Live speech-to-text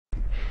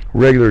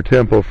regular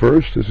tempo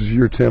first. This is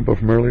your tempo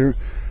from earlier.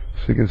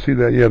 So you can see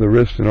that, yeah, the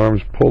wrists and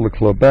arms pull the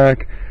club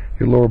back.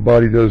 Your lower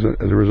body does,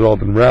 as a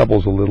result,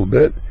 unravels a little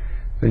bit.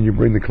 Then you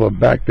bring the club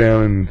back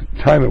down and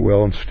time it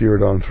well and steer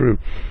it on through.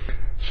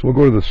 So we'll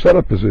go to the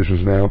setup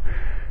positions now.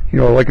 You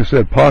know, like I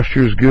said,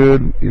 posture is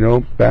good. You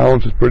know,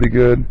 balance is pretty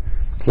good.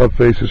 Club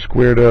face is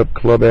squared up.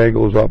 Club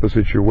angle is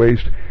opposite your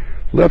waist.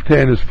 Left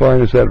hand is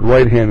fine as that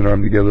right-handed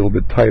arm to get a little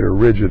bit tighter,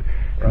 rigid,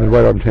 and the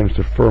right arm tends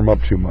to firm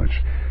up too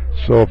much.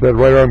 So if that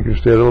right arm can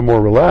stay a little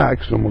more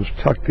relaxed, almost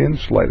tucked in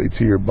slightly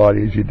to your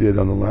body as you did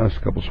on the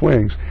last couple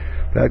swings,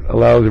 that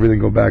allows everything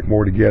to go back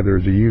more together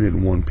as a unit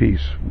in one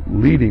piece,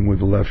 leading with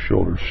the left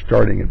shoulder,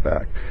 starting it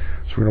back.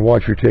 So we're going to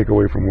watch your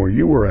takeaway from where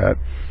you were at,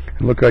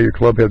 and look how your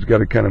club head's got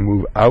to kind of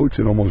move out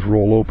and almost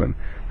roll open,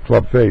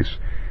 club face.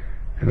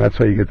 And that's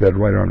how you get that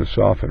right arm to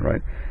soften,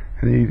 right?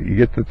 And you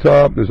get to the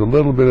top, there's a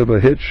little bit of a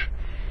hitch,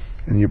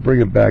 and you bring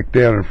it back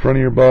down in front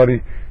of your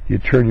body, you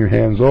turn your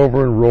hands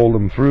over and roll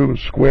them through,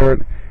 square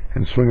it,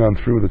 and swing on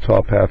through the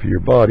top half of your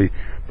body.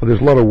 But there's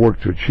a lot of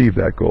work to achieve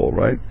that goal,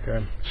 right?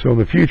 Okay. So in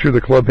the future,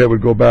 the club head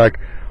would go back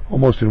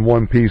almost in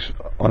one piece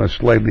on a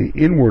slightly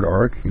inward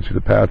arc. You can see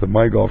the path of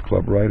my golf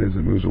club, right, as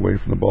it moves away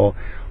from the ball,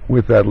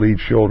 with that lead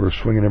shoulder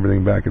swinging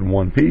everything back in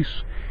one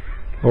piece.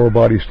 Lower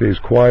body stays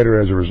quieter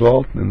as a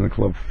result, and the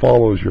club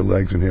follows your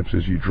legs and hips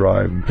as you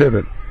drive and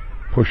pivot,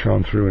 push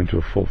on through into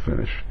a full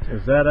finish.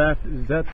 Is that